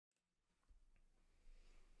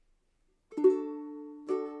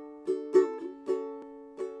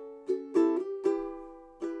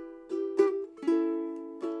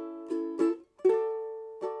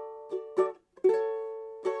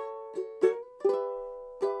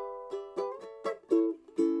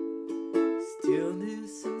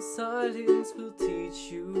silence will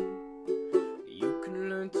teach you. You can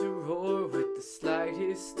learn to roar with the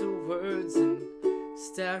slightest of words and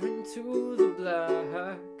stare into the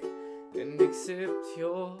black and accept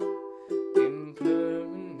your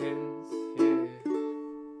impermanence, yeah.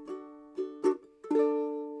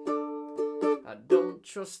 I don't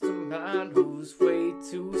trust a man who's way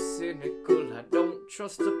too cynical. I don't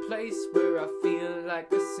trust a place where I feel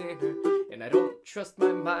like a sinner. And I don't trust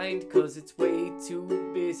my mind cause it's way too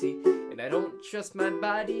busy. And I don't trust my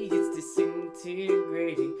body, it's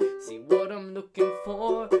disintegrating. See, what I'm looking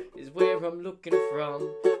for is where I'm looking from.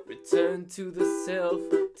 Return to the self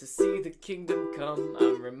to see the kingdom come.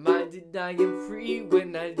 I'm reminded I am free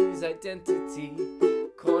when I lose identity.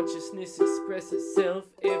 Consciousness express itself,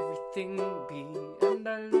 everything be. And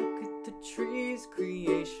I look at the trees,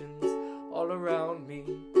 creations all around me.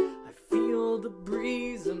 I feel the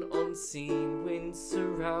breeze, an unseen wind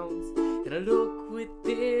surrounds. And I look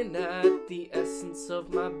within at the essence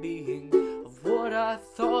of my being, of what I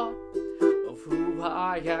thought, of who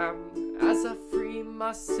I am. As I free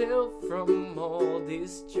myself from all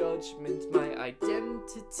this judgment, my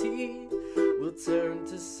identity will turn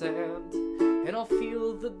to sand. And I'll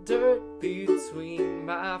feel the dirt between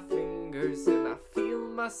my fingers, and I feel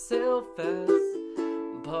myself as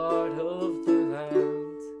part of the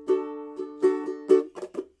land.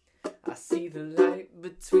 I see the light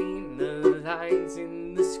between the lines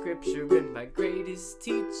in the scripture, and my greatest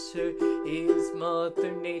teacher is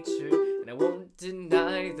Mother Nature. And I won't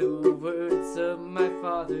deny the words of my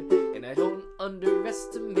father, and I don't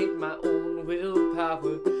underestimate my own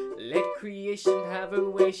willpower. Let creation have her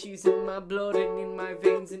way, she's in my blood and in my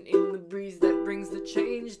veins and in the breeze that brings the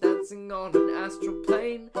change, dancing on an astral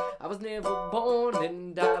plane. I was never born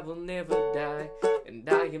and I will never die, and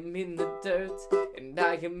I am in the dirt and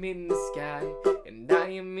I am in the sky, and I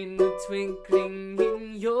am in the twinkling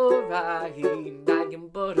in your eye, and I am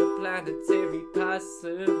but a planetary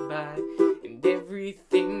passerby. And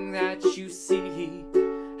everything that you see,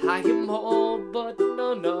 I am all but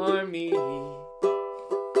none are me.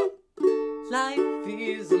 Life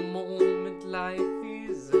is a moment, life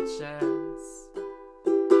is a chance.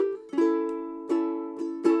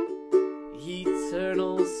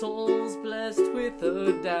 Eternal souls blessed with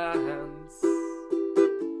a dance.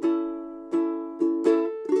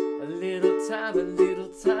 A little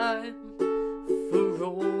time for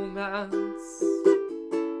romance.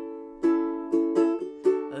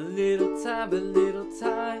 A little time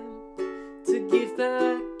to give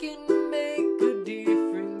back and make a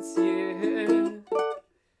difference, yeah.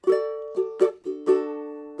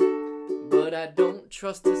 But I don't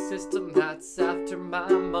trust a system that's after my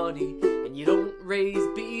money, and you don't raise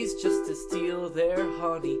bees just to steal their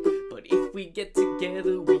honey. But if we get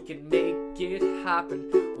together, we can make it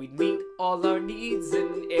happen. We'd meet all our needs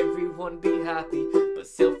and everyone be happy. But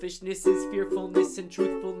selfishness is fearfulness and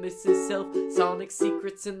truthfulness is self. Sonic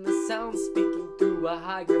secrets in the sound speaking through a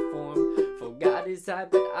higher form. For God is I,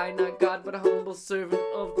 but I not God, but a humble servant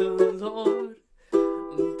of the Lord.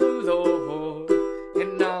 The Lord.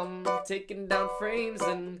 And I'm taking down frames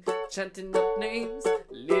and chanting up names,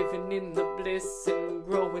 living in the bliss and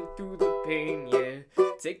growing through the pain, yeah.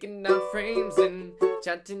 Taking down frames and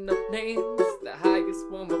chanting up names, the highest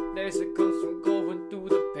form of pleasure comes from going through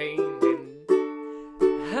the pain.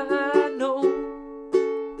 And I know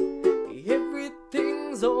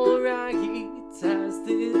everything's alright as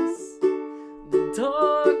this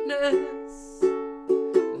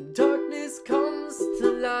darkness comes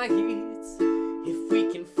to light. If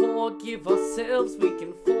we can forgive ourselves, we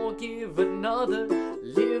can forgive another.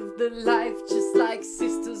 Live the life just like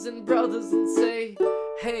sisters and brothers and say,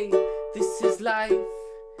 hey, this is life,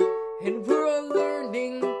 and we're all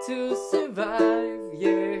learning to survive,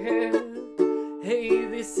 yeah. Hey,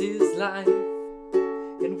 this is life,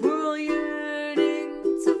 and we're all yearning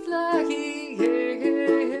to fly, yeah.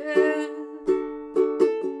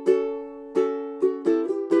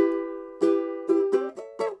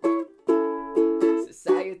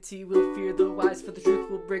 Society will fear the wise, for the truth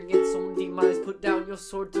will bring its own demise. Put down your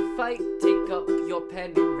sword to fight, take up your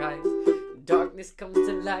pen and write. Darkness comes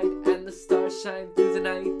to light and the stars shine through the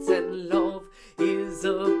night, and love is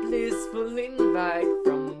a blissful invite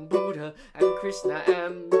from Buddha and Krishna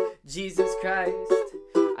and Jesus Christ.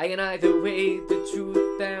 I and either way, the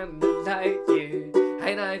truth and the light, yeah. I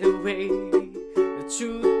and either way, the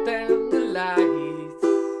truth and the light.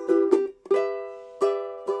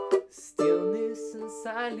 Stillness and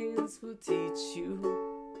silence will teach you.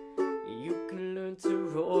 You can learn to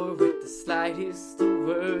roar with the slightest of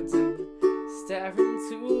words and stare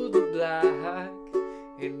into the black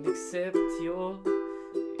and accept your